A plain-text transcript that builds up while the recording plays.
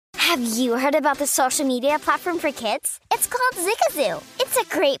Have you heard about the social media platform for kids? It's called Zigazoo. It's a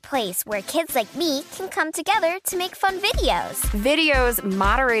great place where kids like me can come together to make fun videos. Videos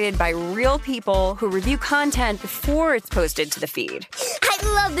moderated by real people who review content before it's posted to the feed. I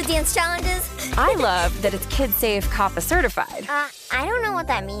love the dance challenges. I love that it's kid-safe COPPA certified. I don't know what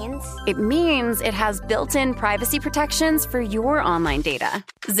that means. It means it has built-in privacy protections for your online data.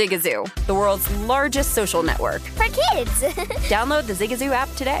 Zigazoo, the world's largest social network. For kids. Download the Zigazoo app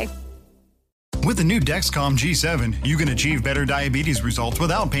today. With the new Dexcom G7, you can achieve better diabetes results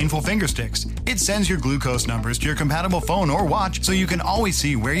without painful finger sticks. It sends your glucose numbers to your compatible phone or watch so you can always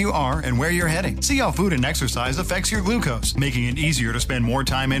see where you are and where you're heading. See how food and exercise affects your glucose, making it easier to spend more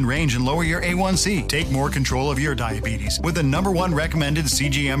time in range and lower your A1C. Take more control of your diabetes with the #1 recommended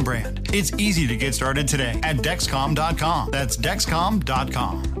CGM brand. It's easy to get started today at Dexcom.com. That's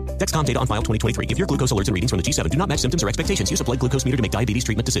Dexcom.com. Dexcom data on file 2023. If your glucose alerts and readings from the G7 do not match symptoms or expectations, use a blood glucose meter to make diabetes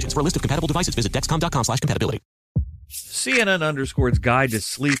treatment decisions. For a list of compatible devices, visit Dexcom.com/compatibility. CNN_'s Guide to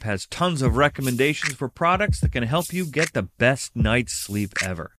Sleep has tons of recommendations for products that can help you get the best night's sleep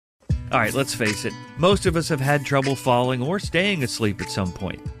ever. All right, let's face it. Most of us have had trouble falling or staying asleep at some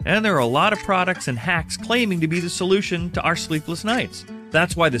point. And there are a lot of products and hacks claiming to be the solution to our sleepless nights.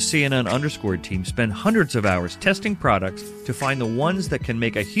 That's why the CNN_ team spend hundreds of hours testing products to find the ones that can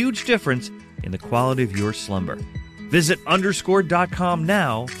make a huge difference in the quality of your slumber. Visit underscore.com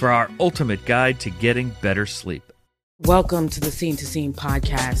now for our ultimate guide to getting better sleep. Welcome to the Scene to Scene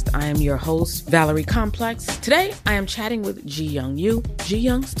podcast. I am your host, Valerie Complex. Today, I am chatting with Ji Young Yoo. Ji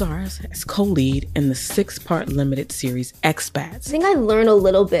Young stars as co-lead in the 6-part limited series Expats. I think I learn a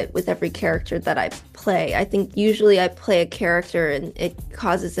little bit with every character that I play. I think usually I play a character and it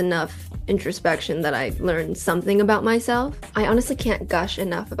causes enough introspection that I learn something about myself. I honestly can't gush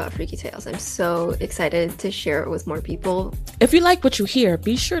enough about Freaky Tales. I'm so excited to share it with more people. If you like what you hear,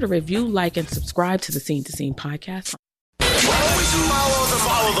 be sure to review, like, and subscribe to the Scene to Scene podcast.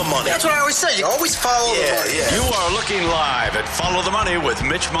 Follow the money. That's what I always say. You always follow the money. Yeah. You are looking live at Follow the Money with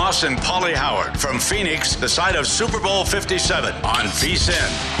Mitch Moss and Paulie Howard from Phoenix, the site of Super Bowl 57 on VSiN,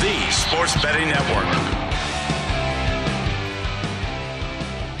 the sports betting network.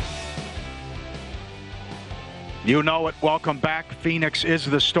 You know it. Welcome back. Phoenix is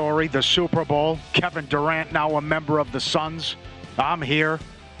the story. The Super Bowl. Kevin Durant now a member of the Suns. I'm here.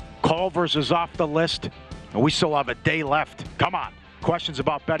 Culver's is off the list. And we still have a day left. Come on. Questions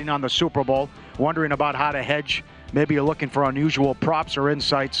about betting on the Super Bowl. Wondering about how to hedge. Maybe you're looking for unusual props or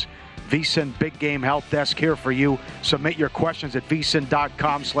insights. VSiN Big Game Help Desk here for you. Submit your questions at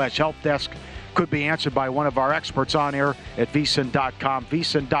vsin.com/helpdesk. Could be answered by one of our experts on air at vsin.com.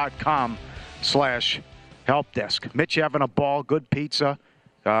 vsin.com/helpdesk. Mitch having a ball. Good pizza.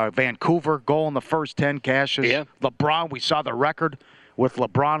 Vancouver goal in the first 10 cashes. Yeah. LeBron, we saw the record with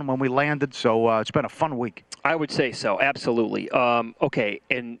LeBron when we landed, so it's been a fun week. I would say so, absolutely. Okay,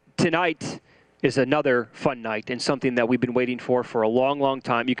 and tonight is another fun night and something that we've been waiting for a long, long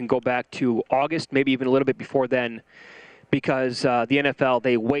time. You can go back to August, maybe even a little bit before then, because the NFL,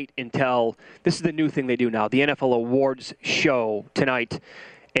 they wait until – this is the new thing they do now, the NFL Awards show tonight,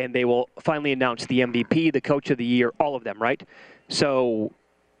 and they will finally announce the MVP, the Coach of the Year, all of them, right? So –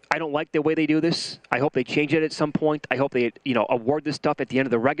 I don't like the way they do this. I hope they change it at some point. I hope they, award this stuff at the end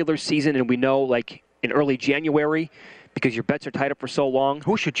of the regular season, and we know, like, in early January, because your bets are tied up for so long.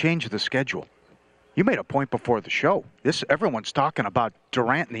 Who should change the schedule? You made a point before the show. Everyone's talking about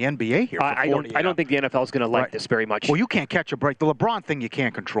Durant and the NBA here. I don't think the NFL is going to like this very much. Well, you can't catch a break. The LeBron thing you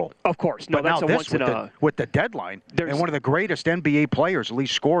can't control. Of course. No, but that's now a once in a... With the deadline, and one of the greatest NBA players, at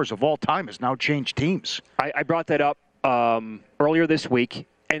least scorers of all time, has now changed teams. I brought that up earlier this week.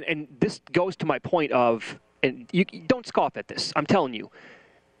 And this goes to my point of, and you don't scoff at this, I'm telling you,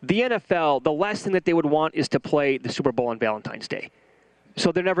 the NFL, the last thing that they would want is to play the Super Bowl on Valentine's Day.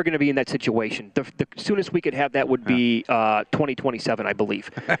 So they're never going to be in that situation. The soonest we could have that would be 2027, I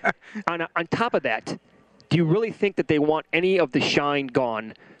believe. On top of that, do you really think that they want any of the shine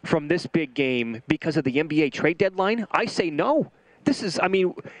gone from this big game because of the NBA trade deadline? I say no.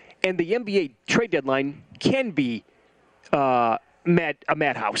 And the NBA trade deadline can be a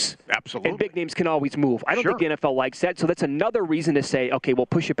madhouse. Absolutely. And big names can always move. I don't think the NFL likes that, so that's another reason to say, okay, we'll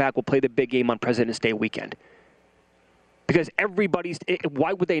push it back. We'll play the big game on President's Day weekend. Because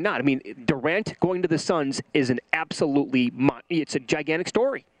why would they not? I mean, Durant going to the Suns is it's a gigantic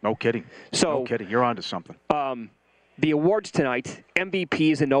story. No kidding. No kidding. You're onto something. The awards tonight,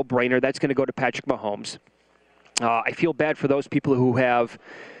 MVP is a no-brainer. That's going to go to Patrick Mahomes. I feel bad for those people who have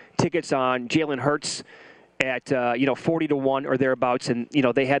tickets on Jalen Hurts at 40-1 or thereabouts, and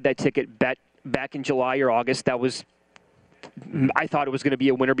they had that ticket bet back in July or August. That was I thought it was going to be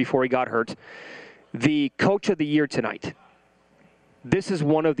a winner before he got hurt. The Coach of the Year tonight. This is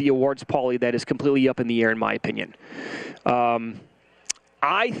one of the awards, Paulie, that is completely up in the air, in my opinion.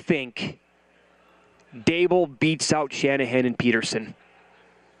 I think Dable beats out Shanahan and Peterson.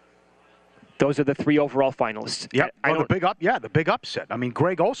 Those are the 3 overall finalists. Yeah, the big upset. I mean,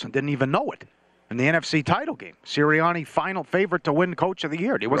 Greg Olson didn't even know it in the NFC title game. Sirianni, final favorite to win Coach of the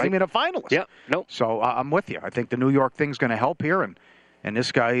Year. He wasn't even a finalist. Yeah, no. So I'm with you. I think the New York thing's going to help here, and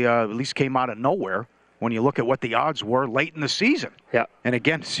this guy at least came out of nowhere when you look at what the odds were late in the season. Yeah. And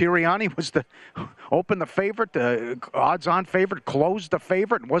again, Sirianni was opened the favorite, the odds-on favorite, closed the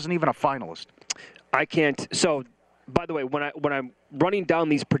favorite, and wasn't even a finalist. I can't. So, by the way, when I'm running down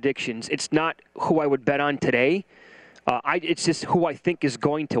these predictions, it's not who I would bet on today. It's just who I think is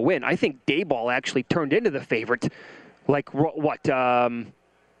going to win. I think Daboll actually turned into the favorite. Like whenever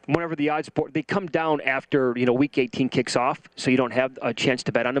the odds board, they come down after Week 18 kicks off, so you don't have a chance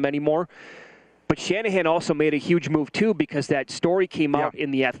to bet on them anymore. But Shanahan also made a huge move too, because that story came out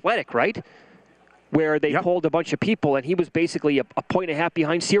in The Athletic, right? Where they polled a bunch of people, and he was basically a point and a half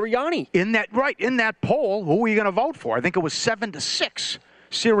behind Sirianni. In that poll, who are you going to vote for? I think it was 7-6.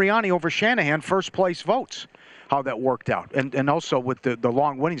 Sirianni over Shanahan, first place votes. How that worked out. And also with the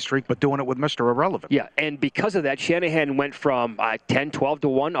long winning streak, but doing it with Mr. Irrelevant. Yeah, and because of that, Shanahan went from 10, 12 to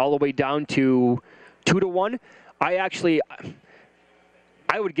 1 all the way down to 2 to 1.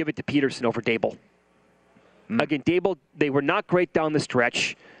 I would give it to Peterson over Dable. Again, Dable, they were not great down the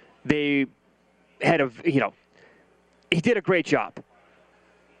stretch. They had he did a great job.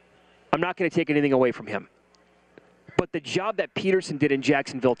 I'm not going to take anything away from him. But the job that Peterson did in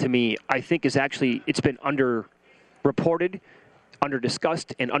Jacksonville, to me, I think is actually, it's been underreported,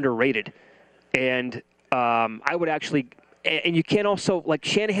 under-discussed, and underrated. And I would actually, and you can't also, like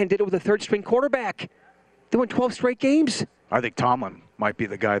Shanahan did it with a third-string quarterback. They won 12 straight games. I think Tomlin might be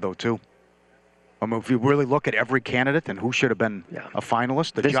the guy, though, too. I mean, if you really look at every candidate and who should have been a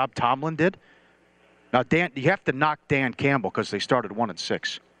finalist, the job Tomlin did. Now, you have to knock Dan Campbell because they started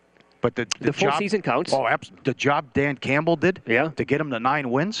 1-6. But the full job, season counts. Oh, absolutely. The job Dan Campbell did to get him to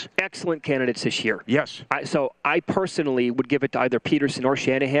 9 wins. Excellent candidates this year. Yes. So I personally would give it to either Peterson or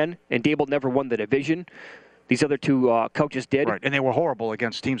Shanahan, and Dable never won the division. These other 2 coaches did. Right, and they were horrible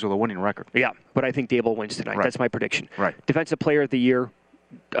against teams with a winning record. Yeah, but I think Dable wins tonight. Right. That's my prediction. Right. Defensive Player of the Year,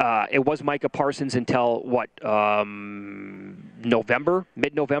 it was Micah Parsons until, November,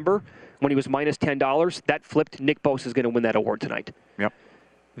 mid-November, when he was minus $10. That flipped. Nick Bosa is going to win that award tonight. Yep.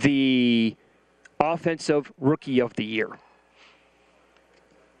 The Offensive Rookie of the Year.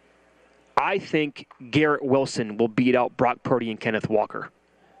 I think Garrett Wilson will beat out Brock Purdy and Kenneth Walker.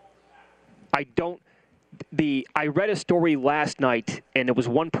 I read a story last night, and it was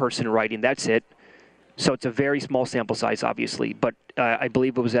one person writing. That's it. So it's a very small sample size, obviously, but I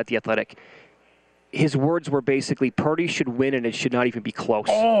believe it was at The Athletic. His words were basically, Purdy should win, and it should not even be close.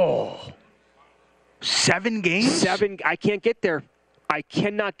 Oh, 7 games? I can't get there. I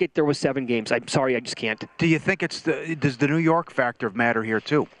cannot get there with 7 games. I'm sorry, I just can't. Do you think does the New York factor matter here,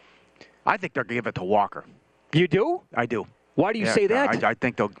 too? I think they'll give it to Walker. You do? I do. Why do you say that? I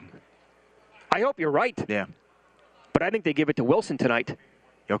think they'll... I hope you're right. Yeah. But I think they give it to Wilson tonight.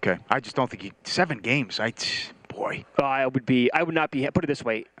 Okay. I just don't think 7 games. Boy. I would not be. Put it this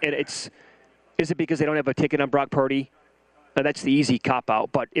way. Is it because they don't have a ticket on Brock Purdy? That's the easy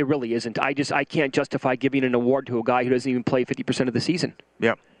cop-out, but it really isn't. I can't justify giving an award to a guy who doesn't even play 50% of the season.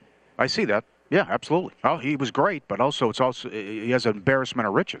 Yeah. I see that. Yeah, absolutely. Oh, he was great, but also he has an embarrassment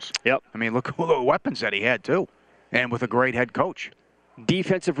of riches. Yep. I mean, look at the weapons that he had, too, and with a great head coach.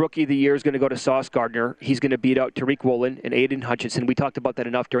 Defensive Rookie of the Year is going to go to Sauce Gardner. He's going to beat out Tariq Woolen and Aiden Hutchinson. We talked about that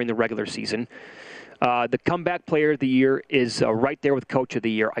enough during the regular season. The Comeback Player of the Year is right there with Coach of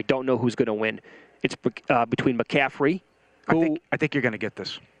the Year. I don't know who's going to win. It's between McCaffrey. I think you're going to get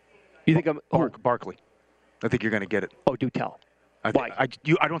this. You think I'm... Barkley. I think you're going to get it. Oh, do tell. Why?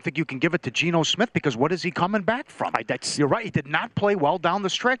 I don't think you can give it to Geno Smith because what is he coming back from? You're right. He did not play well down the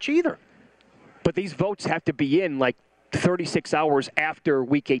stretch either. But these votes have to be in like 36 hours after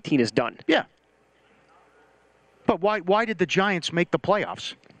Week 18 is done. Yeah. But why did the Giants make the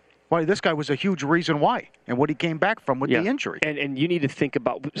playoffs? Why, this guy was a huge reason why, and what he came back from with the injury. And you need to think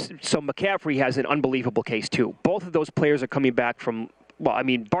about, so McCaffrey has an unbelievable case too. Both of those players are coming back from, well, I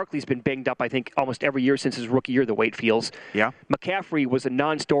mean, Barkley's been banged up, I think, almost every year since his rookie year, the way it feels. Yeah. McCaffrey was a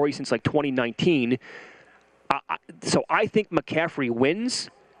non-story since like 2019. So I think McCaffrey wins.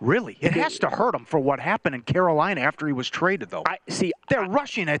 Really? It has to hurt him for what happened in Carolina after he was traded, though. Their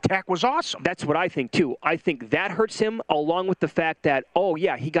rushing attack was awesome. That's what I think, too. I think that hurts him, along with the fact that,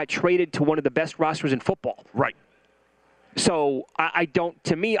 he got traded to one of the best rosters in football. Right. So I don't.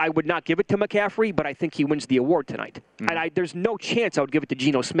 To me, I would not give it to McCaffrey, but I think he wins the award tonight. And there's no chance I would give it to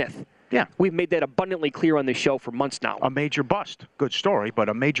Geno Smith. Yeah. We've made that abundantly clear on this show for months now. A major bust. Good story, but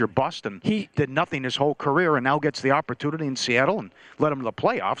a major bust. And he did nothing his whole career and now gets the opportunity in Seattle and led him to the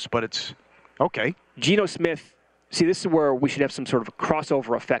playoffs, but it's okay. Geno Smith, see, this is where we should have some sort of a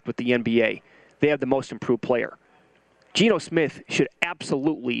crossover effect with the NBA. They have the most improved player. Geno Smith should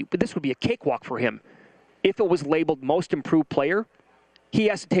absolutely, but this would be a cakewalk for him. If it was labeled most improved player, he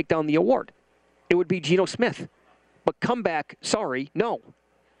has to take down the award. It would be Geno Smith. But comeback, sorry, no.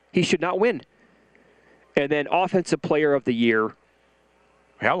 He should not win. And then offensive player of the year.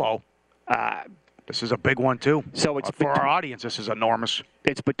 Hello. This is a big one, too. So it's for our audience, this is enormous.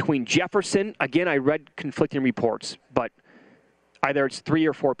 It's between Jefferson. Again, I read conflicting reports, but either it's 3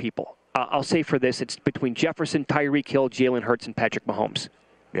 or 4 people. I'll say for this, it's between Jefferson, Tyreek Hill, Jalen Hurts, and Patrick Mahomes.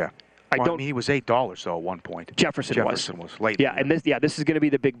 Yeah. I mean, he was $8 though at one point. Jefferson was late. Yeah, and this is going to be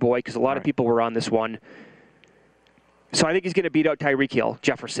the big boy because a lot of people were on this one. So I think he's going to beat out Tyreek Hill,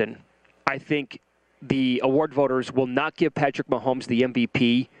 Jefferson. I think the award voters will not give Patrick Mahomes the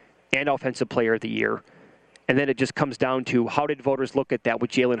MVP and Offensive Player of the Year. And then it just comes down to how did voters look at that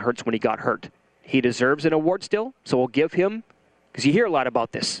with Jalen Hurts when he got hurt? He deserves an award still, so we'll give him, because you hear a lot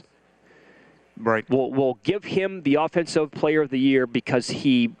about this. Right. We'll give him the Offensive Player of the Year because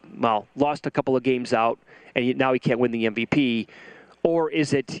he, lost a couple of games out, and now he can't win the MVP. Or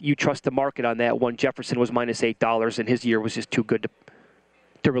is it you trust the market on that one? Jefferson was minus $8, and his year was just too good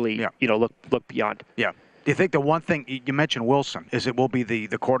to really, look beyond. Yeah. Do you think the one thing, you mentioned Wilson, is it will be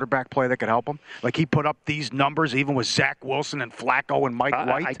the quarterback play that could help him? Like he put up these numbers even with Zach Wilson and Flacco and Mike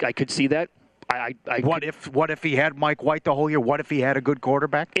White? I could see that. What if he had Mike White the whole year? What if he had a good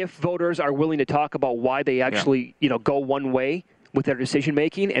quarterback? If voters are willing to talk about why they actually, go one way with their decision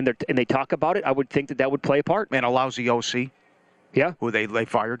making and they talk about it, I would think that would play a part. And a lousy OC. Yeah. Who they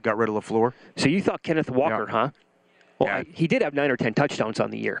fired, got rid of LaFleur. So you thought Kenneth Walker, huh? Well, he did have 9 or 10 touchdowns on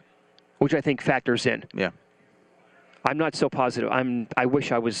the year, which I think factors in. Yeah. I'm not so positive. I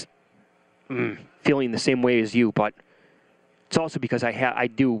wish I was feeling the same way as you, but it's also because I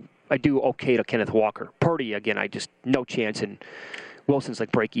do okay to Kenneth Walker. Purdy, again, I just no chance, and Wilson's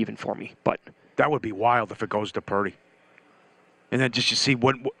like break even for me. But that would be wild if it goes to Purdy. And then just you see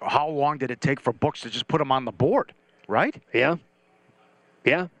how long did it take for Books to just put him on the board, right? Yeah.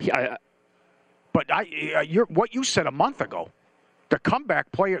 Yeah. But what you said a month ago, the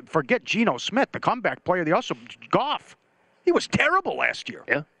comeback player, forget Geno Smith, the comeback player, Goff. He was terrible last year.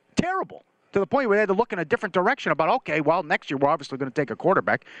 Yeah. Terrible. To the point where they had to look in a different direction about, okay, well, next year we're obviously going to take a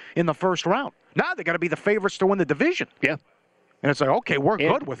quarterback in the first round. Now they're going to be the favorites to win the division. Yeah. And it's like, okay, we're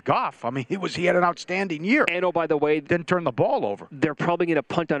good with Goff. I mean, he had an outstanding year. And, by the way, didn't turn the ball over. They're probably going to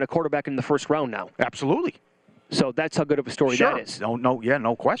punt on a quarterback in the first round now. Absolutely. So that's how good of a story that is.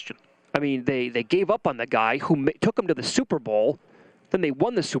 No question. I mean, they gave up on the guy who took him to the Super Bowl. Then they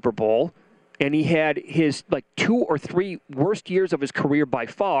won the Super Bowl. And he had his 2 or 3 worst years of his career by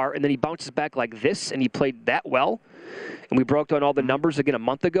far, and then he bounces back like this, and he played that well. And we broke down all the numbers again a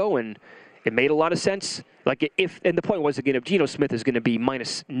month ago, and it made a lot of sense. And the point was, again, if Geno Smith is going to be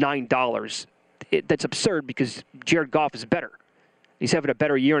minus $9, that's absurd because Jared Goff is better. He's having a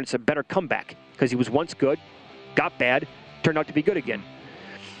better year, and it's a better comeback because he was once good, got bad, turned out to be good again.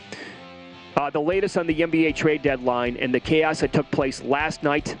 The latest on the NBA trade deadline and the chaos that took place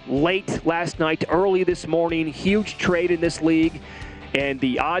late last night, early this morning. Huge trade in this league, and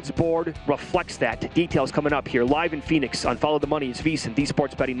the odds board reflects that. Details coming up here live in Phoenix on Follow the Money. It's VSiN, the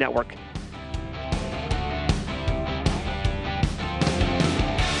Sports Betting Network.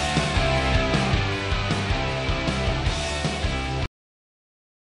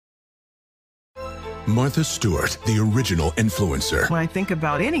 Martha Stewart, the original influencer. When I think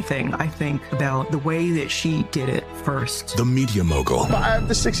about anything, I think about the way that she did it first. The media mogul. 5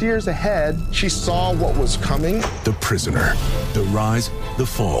 to 6 years ahead, she saw what was coming. The prisoner. The rise, the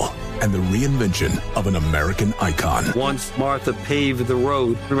fall, and the reinvention of an American icon. Once Martha paved the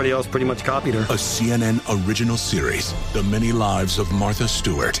road, everybody else pretty much copied her. A CNN original series, The Many Lives of Martha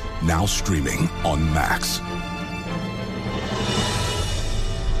Stewart, now streaming on Max.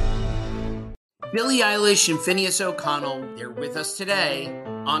 Billie Eilish and Phineas O'Connell, they're with us today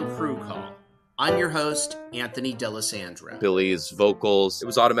on Crew Call. I'm your host, Anthony D'Alessandro. Billie's vocals, it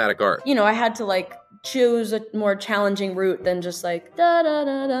was automatic art. I had to choose a more challenging route than just da da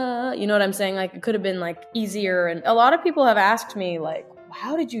da da. You know what I'm saying? It could have been easier. And a lot of people have asked me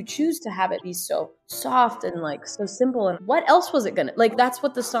how did you choose to have it be so soft and so simple? And what else was it gonna that's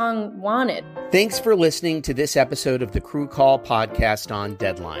what the song wanted. Thanks for listening to this episode of the Crew Call podcast on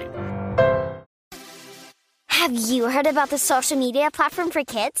Deadline. Have you heard about the social media platform for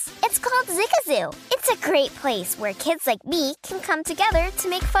kids? It's called Zigazoo. It's a great place where kids like me can come together to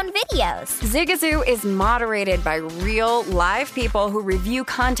make fun videos. Zigazoo is moderated by real, live people who review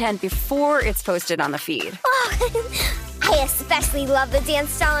content before it's posted on the feed. Oh, I especially love the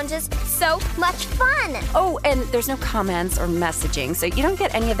dance challenges. So much fun. Oh, and there's no comments or messaging, so you don't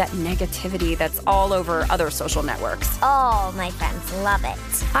get any of that negativity that's all over other social networks. All my friends love it.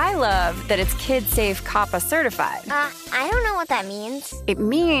 I love that it's kid-safe COPPA certified. I don't know what that means. It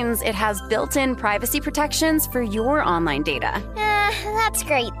means it has built-in privacy protections for your online data. That's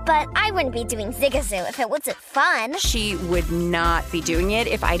great, but I wouldn't be doing Zigazoo if it wasn't fun. She would not be doing it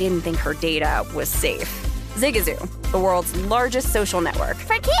if I didn't think her data was safe. Zigazoo, the world's largest social network.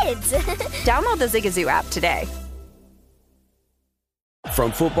 For kids. Download the Zigazoo app today.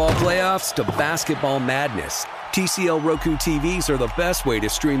 From football playoffs to basketball madness, TCL Roku TVs are the best way to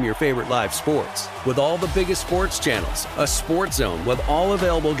stream your favorite live sports. With all the biggest sports channels, a sports zone with all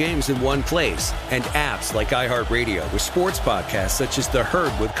available games in one place, and apps like iHeartRadio with sports podcasts such as The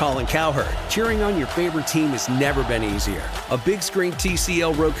Herd with Colin Cowherd. Cheering on your favorite team has never been easier. A big screen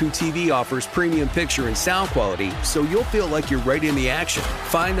TCL Roku TV offers premium picture and sound quality, so you'll feel like you're right in the action.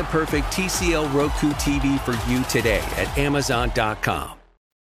 Find the perfect TCL Roku TV for you today at Amazon.com.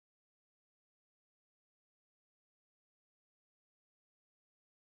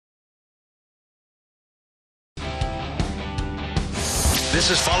 This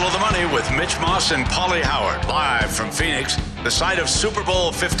is Follow the Money with Mitch Moss and Paulie Howard, live from Phoenix, the site of Super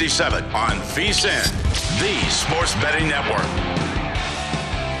Bowl 57 on VSiN, the sports betting network.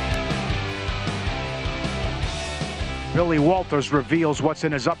 Billy Walters reveals what's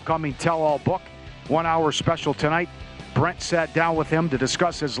in his upcoming tell-all book. 1 hour special tonight. Brent sat down with him to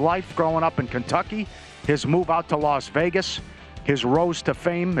discuss his life growing up in Kentucky, his move out to Las Vegas, his rose to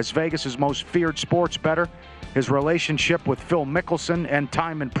fame as Vegas' most feared sports bettor, his relationship with Phil Mickelson, and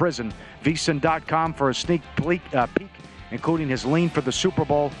time in prison. VSiN.com for a sneak peek, including his lean for the Super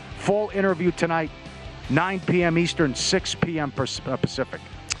Bowl. Full interview tonight, 9 p.m. Eastern, 6 p.m. Pacific.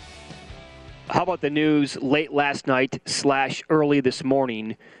 How about the news late last night / early this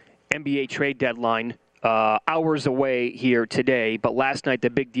morning? NBA trade deadline, hours away here today. But last night, the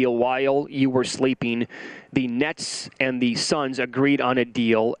big deal, while you were sleeping, the Nets and the Suns agreed on a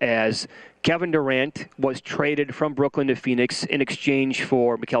deal as Kevin Durant was traded from Brooklyn to Phoenix in exchange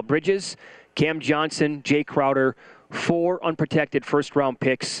for Mikal Bridges, Cam Johnson, Jay Crowder, 4 unprotected first-round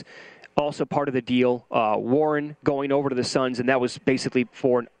picks. Also part of the deal, Warren going over to the Suns, and that was basically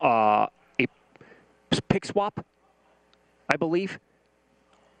for a pick swap, I believe.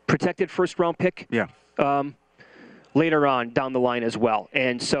 Protected first-round pick. Yeah. Later on down the line as well.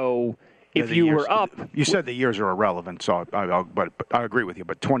 And so if you were up... You said the years are irrelevant, so but I agree with you.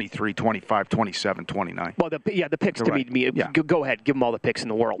 But 23, 25, 27, 29. Well, the picks to me, go ahead, give them all the picks in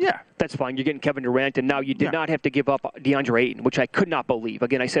the world. Yeah. That's fine. You're getting Kevin Durant, and now you did not have to give up DeAndre Ayton, which I could not believe.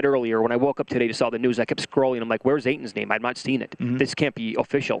 Again, I said earlier, when I woke up today to saw the news, I kept scrolling. I'm like, where's Ayton's name? I've not seen it. Mm-hmm. This can't be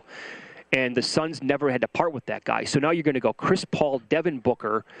official. And the Suns never had to part with that guy. So now you're going to go Chris Paul, Devin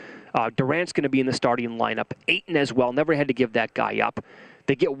Booker. Durant's going to be in the starting lineup. Ayton as well. Never had to give that guy up.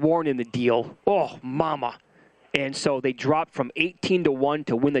 They get Warren in the deal. Oh, mama. And so they dropped from 18-1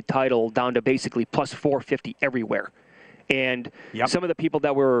 to win the title down to basically plus 450 everywhere. And some of the people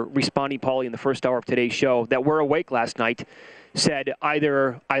that were responding, Paulie, in the first hour of today's show that were awake last night said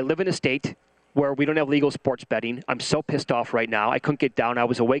either I live in a state where we don't have legal sports betting. I'm so pissed off right now. I couldn't get down. I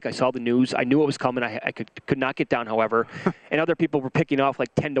was awake. I saw the news. I knew it was coming. I could not get down, however. And other people were picking off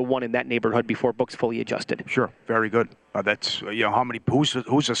like 10-1 in that neighborhood before books fully adjusted. Sure. Very good. That's, how many,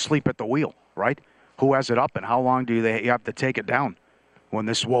 who's asleep at the wheel, right? Who has it up, and how long do you have to take it down when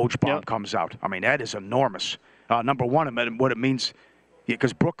this Woj bomb comes out? I mean, that is enormous. Number one, what it means,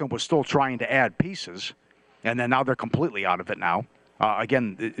 because Brooklyn was still trying to add pieces, and then now they're completely out of it now.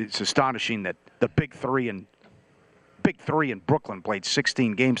 Again, it's astonishing that the Big Three in Brooklyn played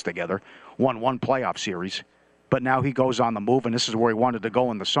 16 games together, won 1 playoff series, but now he goes on the move, and this is where he wanted to go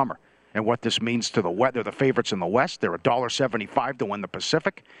in the summer. And what this means to the West, they're the favorites in the West. They're $1.75 to win the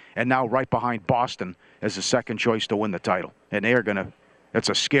Pacific, and now right behind Boston as the second choice to win the title. And they are that's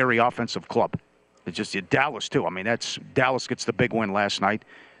a scary offensive club. It's just Dallas too. I mean, Dallas gets the big win last night.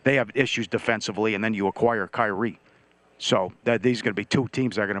 They have issues defensively, and then you acquire Kyrie. So these are going to be 2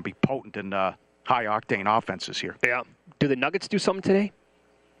 teams that are going to be potent and high-octane offenses here. Yeah. Do the Nuggets do something today?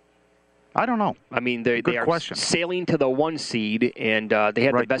 I don't know. I mean, they are sailing to the 1 seed, and they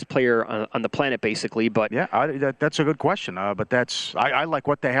have the best player on the planet, basically. But yeah, that's a good question. But I like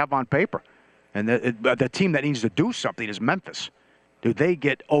what they have on paper. And the team that needs to do something is Memphis. Do they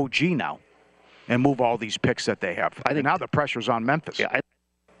get OG now? and move all these picks that they have. I think now the pressure's on Memphis. Yeah.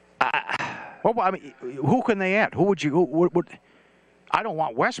 Well, I mean, who can they add? Who would you? Who would? I don't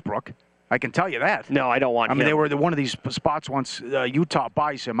want Westbrook. I can tell you that. No, I don't want him. I mean, they were one of these spots once Utah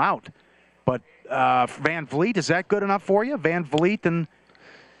buys him out. But Van Vliet, is that good enough for you? Van Vliet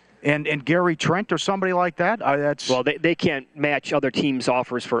and Gary Trent or somebody like that? Well, they can't match other teams'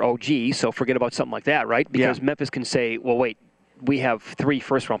 offers for OG, so forget about something like that, right? Because Memphis can say, well, wait, we have 3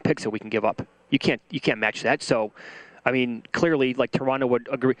 first-round picks that we can give up. You can't match that. So, I mean, clearly, like Toronto would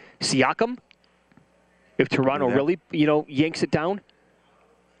agree. Siakam, if Toronto really, yanks it down,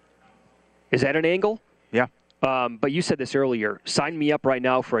 is that an angle? Yeah. But you said this earlier. Sign me up right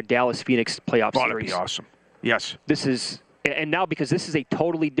now for a Dallas-Phoenix playoff series. That'd be awesome. Yes. This is, and now because this is a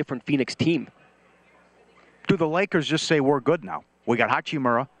totally different Phoenix team. Do the Lakers just say we're good now? We got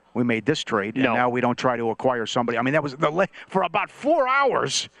Hachimura. We made this trade, and now we don't try to acquire somebody. I mean, that was for about 4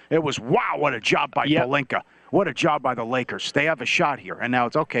 hours. It was wow, what a job by Pelinka. What a job by the Lakers. They have a shot here, and now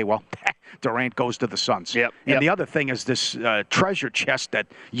it's okay. Well, Durant goes to the Suns. And the other thing is this treasure chest that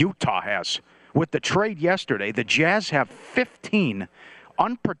Utah has. With the trade yesterday, the Jazz have 15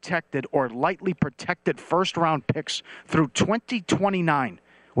 unprotected or lightly protected first-round picks through 2029,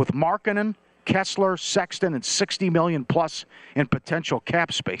 with Markkanen, Kessler, Sexton, and $60 million plus in potential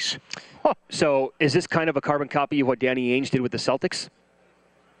cap space. So is this kind of a carbon copy of what Danny Ainge did with the Celtics?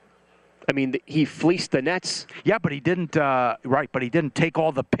 I mean, he fleeced the Nets. Yeah, but he didn't. But he didn't take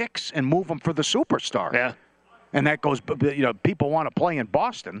all the picks and move them for the superstar. Yeah, and that goes. People want to play in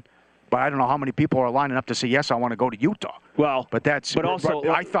Boston, but I don't know how many people are lining up to say yes, I want to go to Utah. Well, but also,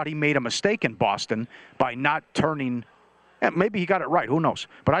 I thought he made a mistake in Boston by not turning. Maybe he got it right. Who knows?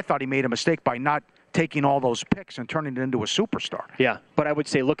 But I thought he made a mistake by not taking all those picks and turning it into a superstar. Yeah, but I would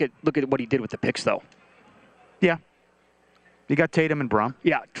say look at what he did with the picks, though. Yeah. You got Tatum and Brown.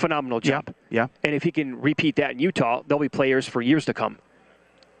 Yeah, phenomenal job. Yeah. And if he can repeat that in Utah, they'll be players for years to come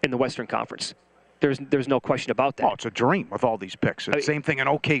in the Western Conference. There's no question about that. Oh, it's a dream with all these picks. It's the same thing in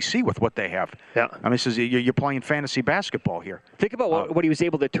OKC with what they have. Yeah. I mean, you're playing fantasy basketball here. Think about what he was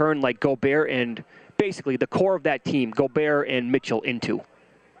able to turn like Gobert and basically the core of that team, Gobert and Mitchell, into.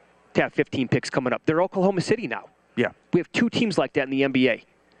 To have 15 picks coming up. They're Oklahoma City now. Yeah. We have 2 teams like that in the NBA.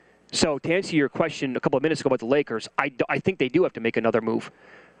 So to answer your question a couple of minutes ago about the Lakers, I think they do have to make another move.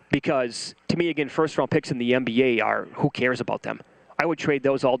 Because, to me, again, first-round picks in the NBA are, who cares about them? I would trade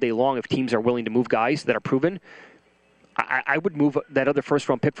those all day long if teams are willing to move guys that are proven. I would move that other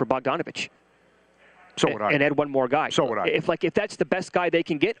first-round pick for Bogdanovich. So would I. And add one more guy. So would I. If that's the best guy they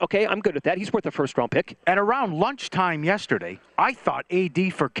can get, okay, I'm good with that. He's worth a first-round pick. At around lunchtime yesterday, I thought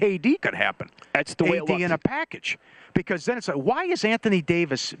AD for KD could happen. That's the way it looked. AD in a package. Because then it's like, why is Anthony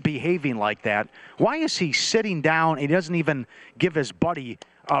Davis behaving like that? Why is he sitting down? He doesn't even give his buddy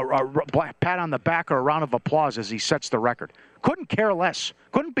a pat on the back or a round of applause as he sets the record. Couldn't care less.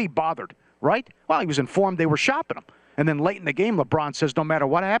 Couldn't be bothered, right? Well, he was informed they were shopping him. And then late in the game, LeBron says, no matter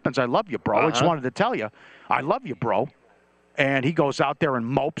what happens, I love you, bro. I just wanted to tell you, I love you, bro. And he goes out there and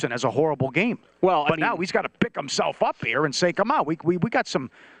mopes and has a horrible game. Well, but now he's got to pick himself up here and say, come on, we got some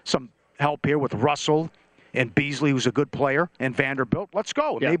help here with Russell and Beasley, who's a good player, and Vanderbilt. Let's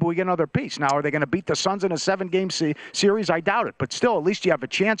go. Yeah. Maybe we get another piece. Now, are they going to beat the Suns in a 7-game series? I doubt it. But still, at least you have a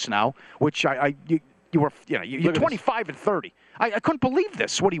chance now, which you're 25 and 30. I couldn't believe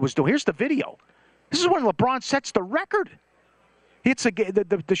this, what he was doing. Here's the video. This is when LeBron sets the record. Hits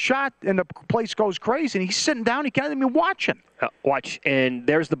the shot, and the place goes crazy, and he's sitting down. He can't even watch it. Watch, and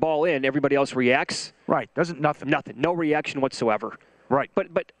there's the ball in. Everybody else reacts. Right. Nothing. No reaction whatsoever. Right.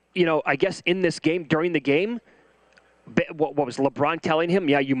 But I guess in this game, during the game, what was LeBron telling him?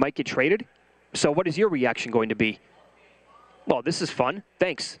 Yeah, you might get traded. So what is your reaction going to be? Well, this is fun.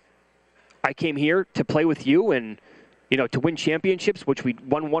 Thanks. I came here to play with you and, to win championships, which we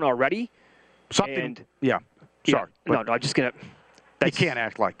won one already. Sorry. No, I'm just going to. You can't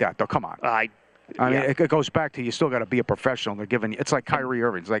act like that, though. Come on. I mean, it goes back to you still got to be a professional. They're giving you. It's like Kyrie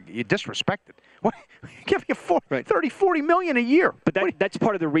Irving. It's like you disrespected. What? Give you $30-40 million a year. But that's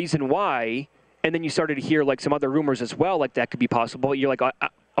part of the reason why. And then you started to hear like some other rumors as well, like that could be possible. You're like,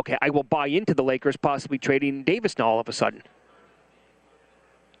 okay, I will buy into the Lakers possibly trading Davis now all of a sudden.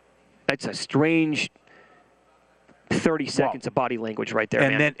 That's a strange 30 seconds of body language right there,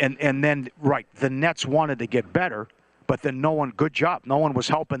 man. And then the Nets wanted to get better. But then good job. No one was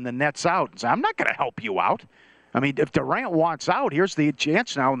helping the Nets out. So I'm not going to help you out. I mean, if Durant wants out, here's the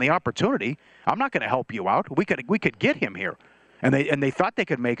chance now and the opportunity. I'm not going to help you out. We could get him here. And they thought they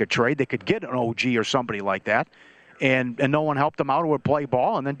could make a trade. They could get an OG or somebody like that. And no one helped them out or would play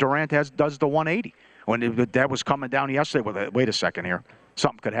ball. And then Durant does the 180. When that was coming down yesterday, wait a second here.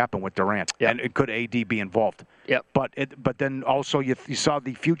 something could happen with Durant, and it could AD be involved. Yep. But then also you saw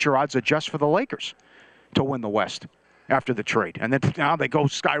the future odds adjust for the Lakers to win the West after the trade, and then now they go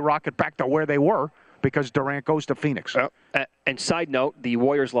skyrocket back to where they were because Durant goes to Phoenix. And side note, the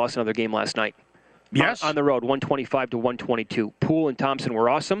Warriors lost another game last night. Yes. On the road, 125-122. Poole and Thompson were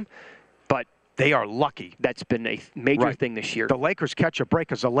awesome, but they are lucky. That's been a major thing this year. The Lakers catch a break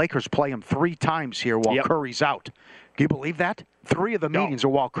because the Lakers play them 3 times here while Curry's out. Can you believe that? 3 of the meetings are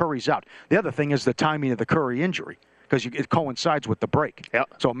while Curry's out. The other thing is the timing of the Curry injury because it coincides with the break. Yeah.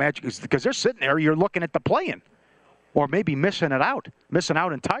 So imagine, because they're sitting there, you're looking at the play-in. Or maybe missing out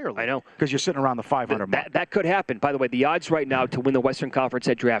entirely. I know. Because you're sitting around the 500 mark. That could happen. By the way, the odds right now to win the Western Conference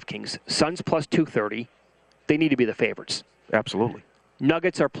at DraftKings, Suns plus 230. They need to be the favorites. Absolutely.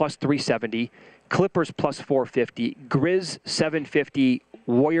 Nuggets are plus 370. Clippers plus 450. Grizz 750.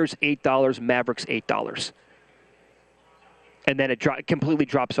 Warriors $8. Mavericks $8. And then it completely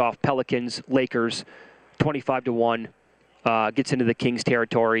drops off. Pelicans, Lakers, 25-1. Gets into the Kings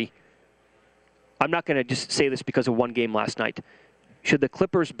territory. I'm not going to just say this because of one game last night. Should the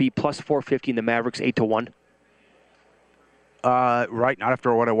Clippers be plus 450 and the Mavericks 8-1? Right, not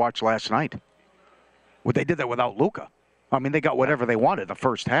after what I watched last night. Well, they did that without Luka. I mean, they got whatever they wanted the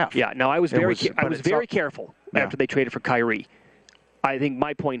first half. Yeah, no, I was very careful after they traded for Kyrie. I think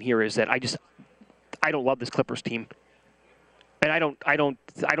my point here is that I don't love this Clippers team, and I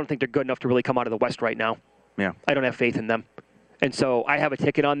don't think they're good enough to really come out of the West right now. Yeah, I don't have faith in them. And so I have a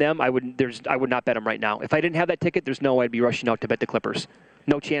ticket on them. I would not bet them right now. If I didn't have that ticket, there's no way I'd be rushing out to bet the Clippers.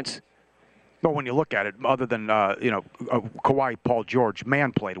 No chance. Well, when you look at it, other than Kawhi, Paul George,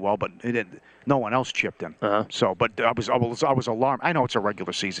 man played well, but no one else chipped in. So, but I was alarmed. I know it's a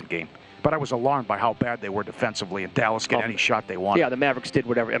regular season game, but I was alarmed by how bad they were defensively, and Dallas get any shot they wanted. Yeah, the Mavericks did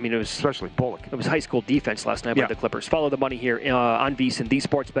whatever. I mean, it was especially Bullock. It was high school defense last night by the Clippers. Follow the money here on VSiN, the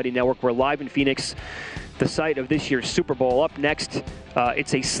Sports Betting Network. We're live in Phoenix, the site of this year's Super Bowl. Up next,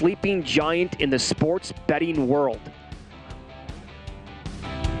 it's a sleeping giant in the sports betting world.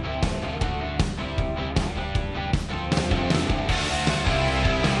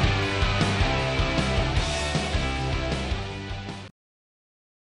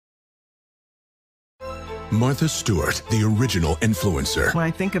 Martha Stewart, the original influencer. When I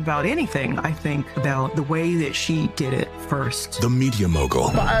think about anything, I think about the way that she did it first. The media mogul.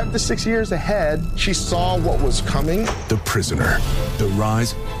 5 to 6 years ahead, she saw what was coming. The prisoner. The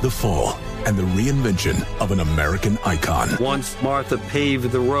rise, the fall, and the reinvention of an American icon. Once Martha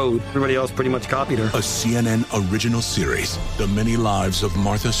paved the road, everybody else pretty much copied her. A CNN original series, The Many Lives of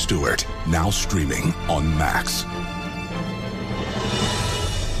Martha Stewart, now streaming on Max.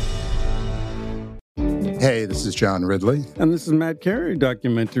 Hey, this is John Ridley. And this is Matt Carey,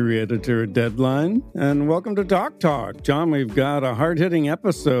 documentary editor at Deadline. And welcome to Doc Talk. John, we've got a hard-hitting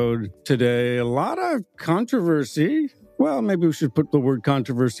episode today. A lot of controversy. Well, maybe we should put the word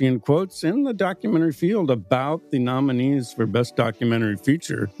controversy in quotes in the documentary field about the nominees for Best Documentary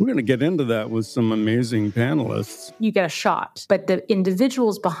Feature. We're going to get into that with some amazing panelists. You get a shot, but the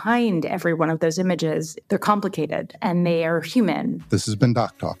individuals behind every one of those images, they're complicated and they are human. This has been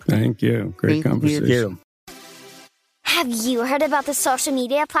Doc Talk. Thank you. Great conversation. Thank you. Have you heard about the social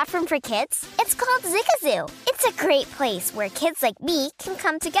media platform for kids? It's called Zigazoo. It's a great place where kids like me can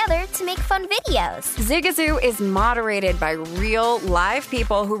come together to make fun videos. Zigazoo is moderated by real, live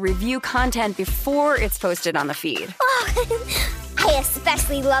people who review content before it's posted on the feed. Oh, I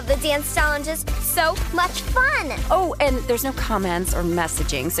especially love the dance challenges. So much fun. Oh, and there's no comments or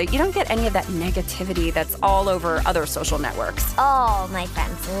messaging, so you don't get any of that negativity that's all over other social networks. All my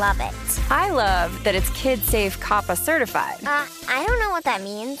friends love it. I love that it's kid-safe COPPA certified. I don't know what that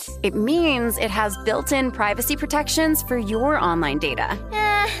means. It means it has built-in privacy protections for your online data.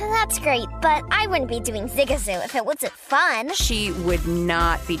 That's great, but I wouldn't be doing Zigazoo if it wasn't fun. She would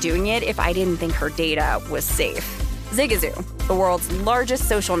not be doing it if I didn't think her data was safe. Zigazoo, the world's largest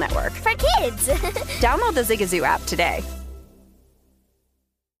social network. For kids! Download the Zigazoo app today.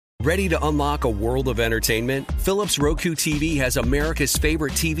 Ready to unlock a world of entertainment? Philips Roku TV has America's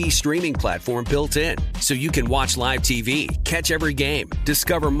favorite TV streaming platform built in, so you can watch live TV, catch every game,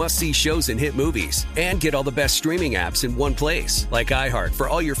 discover must-see shows and hit movies, and get all the best streaming apps in one place, like iHeart for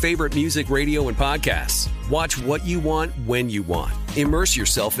all your favorite music, radio, and podcasts. Watch what you want, when you want. Immerse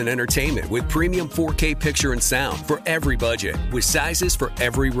yourself in entertainment with premium 4K picture and sound for every budget, with sizes for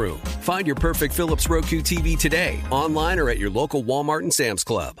every room. Find your perfect Philips Roku TV today, online or at your local Walmart and Sam's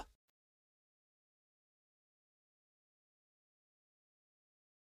Club.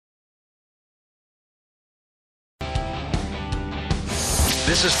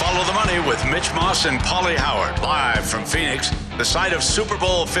 This is Follow the Money with Mitch Moss and Paulie Howard, live from Phoenix, the site of Super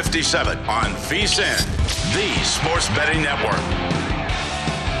Bowl 57 on VSiN, the Sports Betting Network.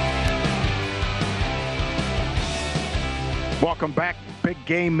 Welcome back. Big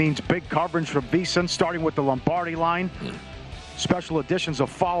game means big coverage from VSiN, starting with the Lombardi line. Special editions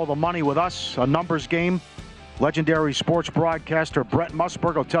of Follow the Money with us, a numbers game. Legendary sports broadcaster Brent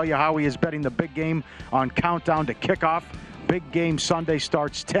Musburg will tell you how he is betting the big game on Countdown to Kickoff. Big game Sunday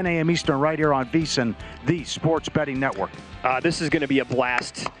starts 10 a.m. Eastern right here on VSiN, the Sports Betting Network. This is going to be a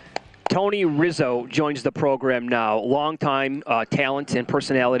blast. Tony Rizzo joins the program now. Longtime talent and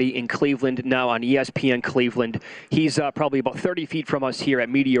personality in Cleveland, now on ESPN Cleveland. He's probably about 30 feet from us here at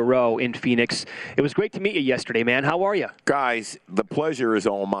Media Row in Phoenix. It was great to meet you yesterday, man. How are you? Guys, the pleasure is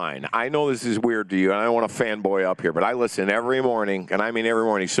all mine. I know this is weird to you, and I don't want to fanboy up here, but I listen every morning, and I mean every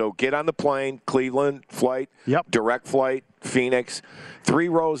morning. So get on the plane, Cleveland flight, direct flight, Phoenix, 3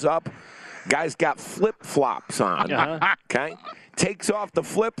 rows up. Guy's got flip-flops on, okay? Takes off the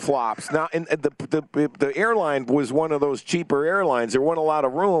flip-flops. Now, and the airline was one of those cheaper airlines. There wasn't a lot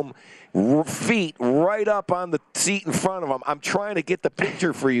of room. Feet right up on the seat in front of him. I'm trying to get the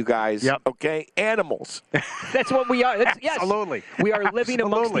picture for you guys, okay? Animals. That's what we are. Yes. Absolutely. We are living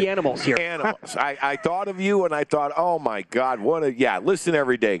amongst the animals here. Animals. I thought of you, and I thought, oh, my God, listen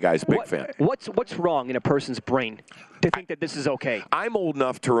every day, guys. Big fan. What's wrong in a person's brain to think that this is okay? I'm old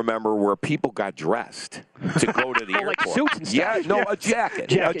enough to remember where people got dressed to go to the airport. Like suits and stuff. A jacket,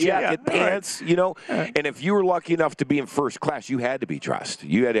 pants, And if you were lucky enough to be in first class, you had to be dressed.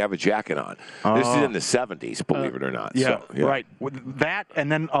 You had to have a jacket on. This is in the 70s, believe it or not. Right. With that,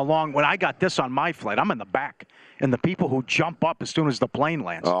 and then when I got this on my flight, I'm in the back, and the people who jump up as soon as the plane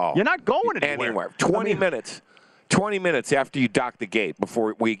lands. You're not going anywhere. 20 minutes. 20 minutes after you dock the gate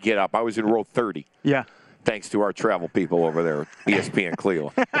before we get up. I was in row 30. Yeah. Thanks to our travel people over there at ESPN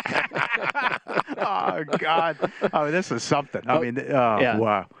Cleveland. Oh, God. This is something.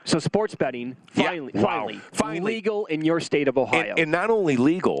 Wow. So sports betting, finally legal in your state of Ohio. And not only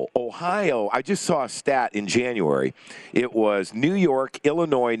legal, Ohio, I just saw a stat in January. It was New York,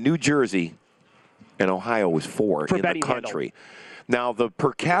 Illinois, New Jersey, and Ohio was 4 in the country. Now, the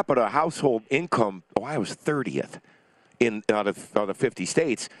per capita household income, Ohio was 30th out of 50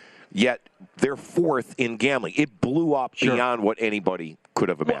 states. Yet they're 4th in gambling. It blew up beyond what anybody could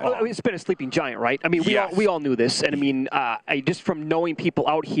have imagined. Well, it's been a sleeping giant, right? I mean, we all knew this. And, I mean, just from knowing people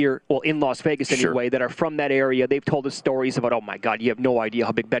out here, in Las Vegas anyway, that are from that area, they've told us stories about, oh, my God, you have no idea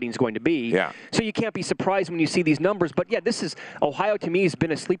how big betting is going to be. Yeah. So you can't be surprised when you see these numbers. But, Ohio to me has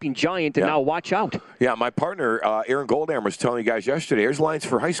been a sleeping giant, and now watch out. Yeah, my partner, Aaron Goldhammer, was telling you guys yesterday, there's lines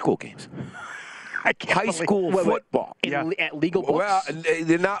for high school games. High school football. At legal books? Well,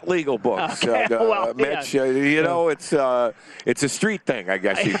 they're not legal books, Mitch. It's a street thing, I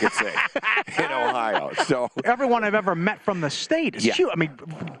guess you could say, in Ohio. So everyone I've ever met from the state is huge. I mean,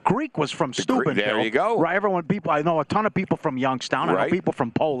 Greek was from Steubenville. There you go. Right. I know a ton of people from Youngstown. I know people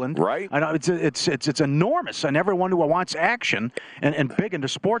from Poland. Right. I know it's enormous, and everyone who wants action and big into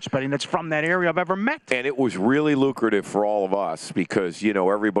sports betting that's from that area I've ever met. And it was really lucrative for all of us because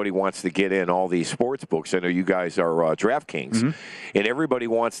everybody wants to get in all these sports books. I know you guys are DraftKings, and everybody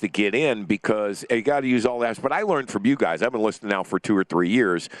wants to get in because you got to use all that. But I learned from you guys. I've been listening now for 2 or 3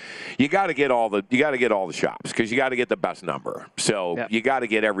 years. You got to get all the shops because you got to get the best number. So you got to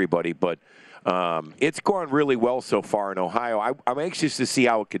get everybody. But it's gone really well so far in Ohio. I'm anxious to see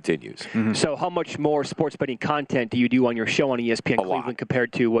how it continues. Mm-hmm. So how much more sports betting content do you do on your show on ESPN Cleveland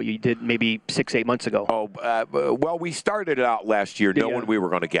compared to what you did maybe 6-8 months ago? Well, we started it out last year knowing we were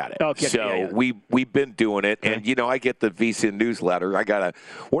going to get it. Okay, so we've been doing it. And, I get the VSiN newsletter.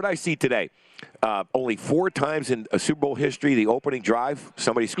 What I see today, only 4 times in Super Bowl history, the opening drive,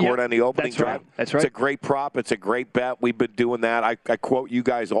 somebody scored on the opening drive. That's right. It's a great prop. It's a great bet. We've been doing that. I quote you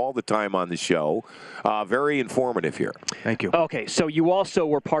guys all the time on the show. Very informative here. Thank you. Okay, so you also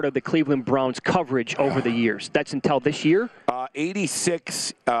were part of the Cleveland Browns coverage over the years. That's until this year?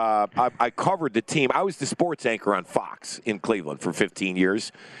 86, I covered the team. I was the sports anchor on Fox in Cleveland for 15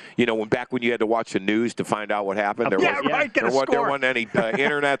 years. Back when you had to watch the news to find out what happened. There wasn't any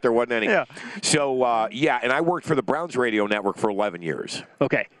internet. There wasn't any. Yeah. So, and I worked for the Browns radio network for 11 years.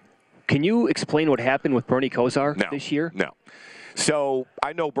 Okay. Can you explain what happened with Bernie Kosar this year? No. So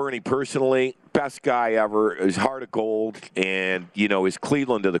I know Bernie personally, best guy ever, his heart of gold, and, is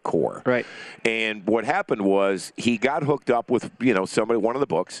Cleveland to the core. Right. And what happened was he got hooked up with, somebody, one of the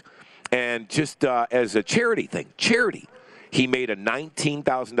books, and just as a charity thing, he made a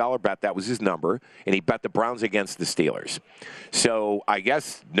 $19,000 bet. That was his number, and he bet the Browns against the Steelers. So I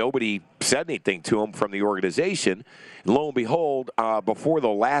guess nobody said anything to him from the organization. Lo and behold, before the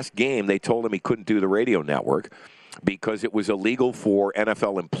last game, they told him he couldn't do the radio network. because it was illegal for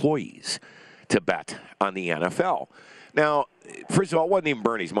NFL employees to bet on the NFL. Now, first of all, it wasn't even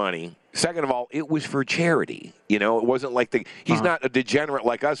Bernie's money. Second of all, it was for charity. You know, it wasn't like he's not a degenerate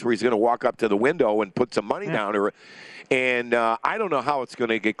like us where he's going to walk up to the window and put some money down. And I don't know how it's going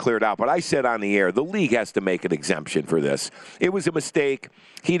to get cleared out, but I said on the air, the league has to make an exemption for this. It was a mistake.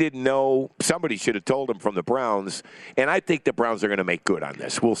 He didn't know. Somebody should have told him from the Browns, and I think the Browns are going to make good on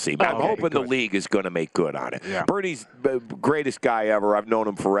this. We'll see. I'm hoping the league is going to make good on it. Yeah. Bernie's the greatest guy ever. I've known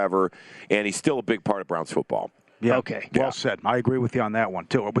him forever, and he's still a big part of Browns football. Yeah. Okay. Well said. I agree with you on that one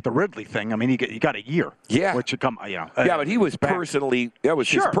too. With the Ridley thing, I mean, you got a year. Yeah. Which come, yeah, but he was personally. That was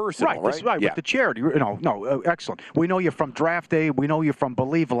his personal, right? That's right. Yeah. With the charity, excellent. We know you're from Draft Day. We know you're from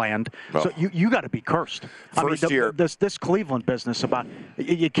Believe Land. So you got to be cursed. First year. This Cleveland business about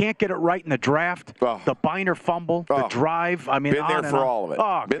you can't get it right in the draft. The Biner fumble, the drive. I mean, been there for all of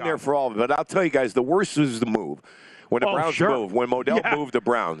it. Been there for all of it. But I'll tell you guys, the worst was the move. When the Browns moved, when Modell moved the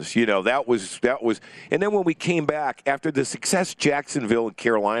Browns, that was. And then when we came back after the success Jacksonville and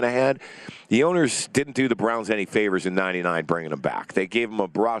Carolina had, the owners didn't do the Browns any favors in '99 bringing them back. They gave them a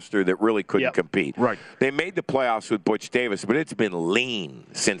roster that really couldn't compete. Right. They made the playoffs with Butch Davis, but it's been lean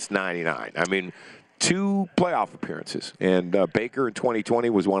since '99. I mean, 2 playoff appearances, and Baker in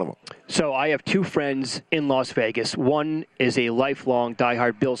 2020 was one of them. So I have 2 friends in Las Vegas. One is a lifelong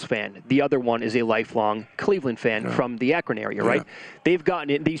diehard Bills fan. The other one is a lifelong Cleveland fan from the Akron area, right? They've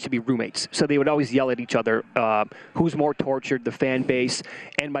gotten it. They used to be roommates, so they would always yell at each other, who's more tortured, the fan base.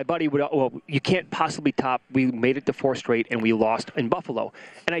 And my buddy would, you can't possibly top, we made it to 4 straight, and we lost in Buffalo.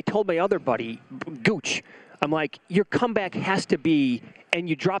 And I told my other buddy, Gooch, I'm like, your comeback has to be, and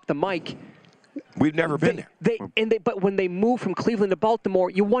you drop the mic. We've never been there. But when they moved from Cleveland to Baltimore,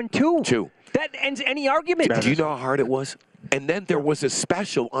 you won 2. 2. That ends any argument. Do you know how hard it was? And then there was a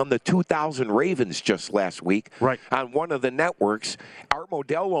special on the 2000 Ravens just last week on one of the networks. Art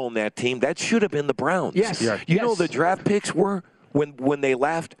Modell owned that team. That should have been the Browns. Yes. You know the draft picks were when they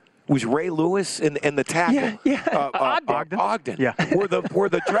left? Was Ray Lewis and the tackle Ogden? Yeah, were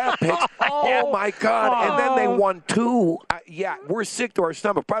the draft picks? Oh my God! And then they won 2. We're sick to our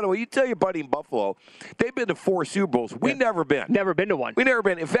stomach. By the way, you tell your buddy in Buffalo, they've been to 4 Super Bowls. We've never been. Never been to one. We never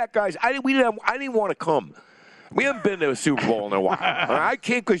been. In fact, guys, I didn't want to come. We haven't been to a Super Bowl in a while. I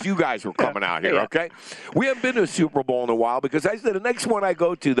came because you guys were coming out here, okay? We haven't been to a Super Bowl in a while because I said the next one I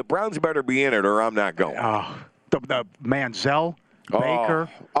go to, the Browns better be in it or I'm not going. The Manziel. Baker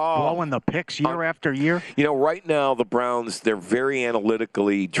blowing the picks year after year. You know, right now the Browns, they're very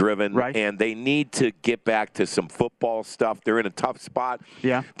analytically driven, and they need to get back to some football stuff. They're in a tough spot.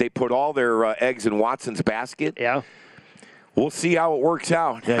 Yeah. They put all their eggs in Watson's basket. Yeah. We'll see how it works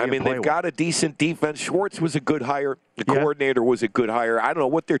out. Yeah, I mean, they've got a decent defense. Schwartz was a good hire. The coordinator was a good hire. I don't know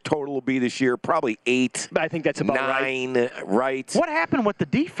what their total will be this year. Probably 8. I think that's about 9, right? What happened with the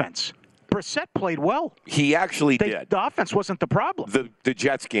defense? Brissett played well. He actually did. The offense wasn't the problem. The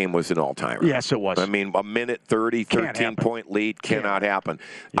Jets game was an all-timer. Yes, it was. I mean, a minute 30, 13-point lead cannot happen.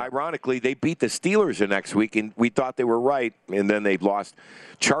 Yeah. Ironically, they beat the Steelers the next week, and we thought they were right, and then they lost.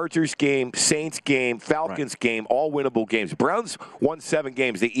 Chargers game, Saints game, Falcons game, all winnable games. Browns won 7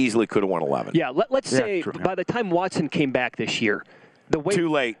 games. They easily could have won 11. Yeah, let's say by the time Watson came back this year, too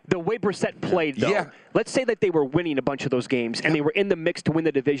late. The way Brissett played, though, let's say that they were winning a bunch of those games and they were in the mix to win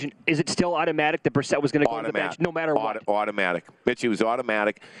the division. Is it still automatic that Brissett was going to go to the bench no matter what? Automatic. Mitch, it was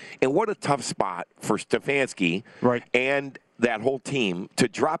automatic. And what a tough spot for Stefanski and that whole team to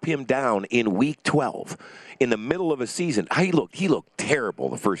drop him down in Week 12 in the middle of a season. He looked terrible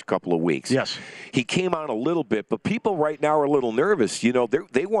the first couple of weeks. Yes. He came on a little bit, but people right now are a little nervous. You know,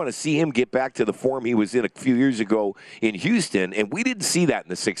 they want to see him get back to the form he was in a few years ago in Houston, and we didn't see that in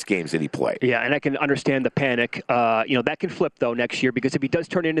the 6 games that he played. Yeah, and I can understand the panic. That can flip, though, next year, because if he does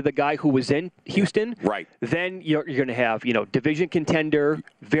turn into the guy who was in Houston, then you're going to have, division contender.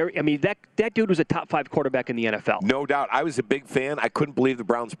 That dude was a top 5 quarterback in the NFL. No doubt. I was a big fan. I couldn't believe the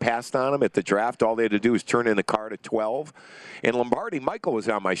Browns passed on him at the draft. All they had to do was turn in the card at 12. And Lombardi, Michael was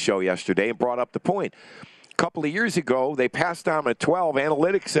on my show yesterday and brought up the point. A couple of years ago, they passed on him at 12.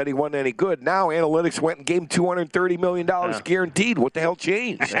 Analytics said he wasn't any good. Now analytics went and gave him $230 million guaranteed. What the hell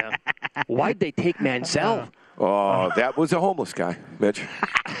changed? Yeah. Why'd they take Manziel? Oh, that was a homeless guy, Mitch.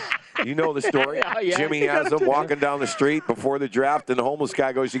 You know the story. Yeah. Jimmy has him walking down the street before the draft, and the homeless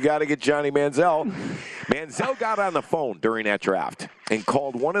guy goes, "You got to get Johnny Manziel." Manziel got on the phone during that draft and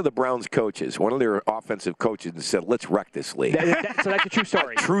called one of the Browns coaches, one of their offensive coaches, and said, "Let's wreck this league." So that's a true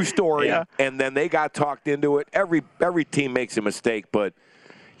story. True story. Yeah. And then they got talked into it. Every team makes a mistake, but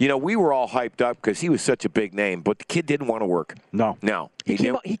we were all hyped up because he was such a big name, but the kid didn't want to work. No. He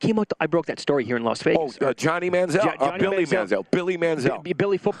came out. I broke that story here in Las Vegas. Johnny Manziel. Billy Manziel. Billy Manziel.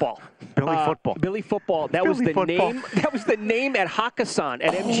 Billy Football. Billy Football. Billy Football. That was the name. That was the name at Hakkasan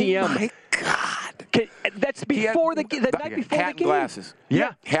at MGM. Oh my God! That's before the night before hat the game. And glasses.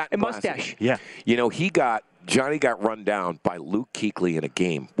 Yeah. Hat and glasses. mustache. Yeah. Johnny got run down by Luke Kuechly in a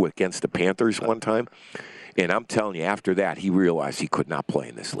game against the Panthers one time. And I'm telling you, after that, he realized he could not play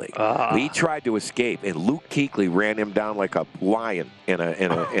in this league. He tried to escape, and Luke Kuechly ran him down like a lion in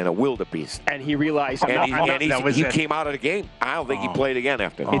a wildebeest. And he realized, he came out of the game. I don't think he played again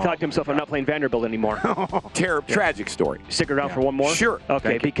after that. He thought to himself, "I'm not playing Vanderbilt anymore." Tragic story. Stick around for one more. Sure.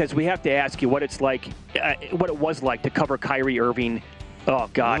 Okay, because we have to ask you what it's like, what it was like to cover Kyrie Irving. Oh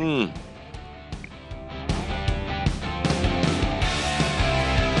God.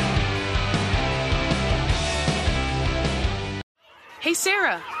 Hey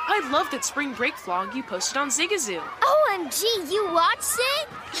Sarah, I love that spring break vlog you posted on Zigazoo. OMG, you watched it?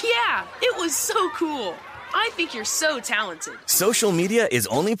 Yeah, it was so cool. I think you're so talented. Social media is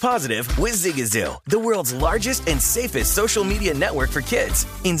only positive with Zigazoo, the world's largest and safest social media network for kids.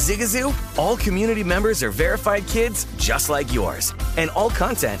 In Zigazoo, all community members are verified kids just like yours, and all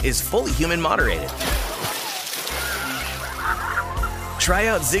content is fully human moderated. Try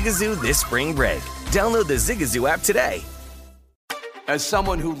out Zigazoo this spring break. Download the Zigazoo app today. As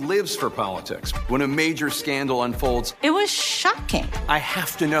someone who lives for politics, when a major scandal unfolds, it was shocking. I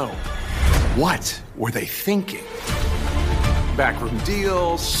have to know, what were they thinking? Backroom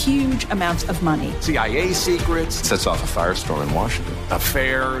deals, huge amounts of money, CIA secrets, sets off a firestorm in Washington,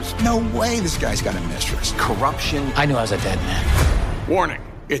 affairs. No way this guy's got a mistress. Corruption. I knew I was a dead man. Warning,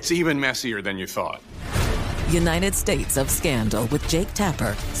 it's even messier than you thought. United States of Scandal with Jake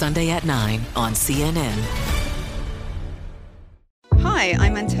Tapper, Sunday at 9 on CNN. Hi,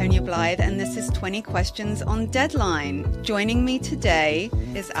 I'm Antonia Blythe, and this is 20 Questions on Deadline. Joining me today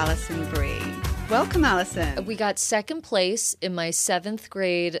is Alison Brie. Welcome, Alison. We got second place in my 7th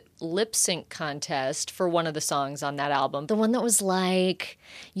grade lip sync contest for one of the songs on that album. The one that was like,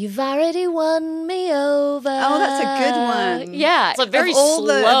 "You've already won me over." Oh, that's a good one. Yeah. It's like very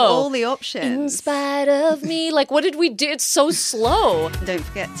slow. Of all the options. In spite of me. Like, what did we do? It's so slow. Don't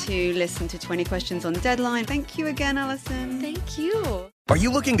forget to listen to 20 Questions on Deadline. Thank you again, Alison. Thank you. Are you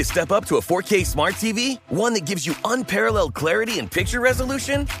looking to step up to a 4K smart TV? One that gives you unparalleled clarity and picture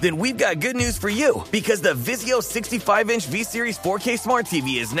resolution? Then we've got good news for you, because the Vizio 65-inch V-Series 4K smart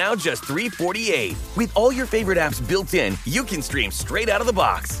TV is now just $348. With all your favorite apps built in, you can stream straight out of the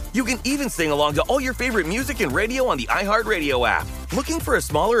box. You can even sing along to all your favorite music and radio on the iHeartRadio app. Looking for a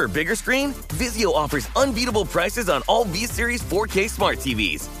smaller or bigger screen? Vizio offers unbeatable prices on all V-Series 4K smart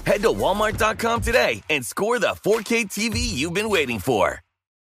TVs. Head to Walmart.com today and score the 4K TV you've been waiting for.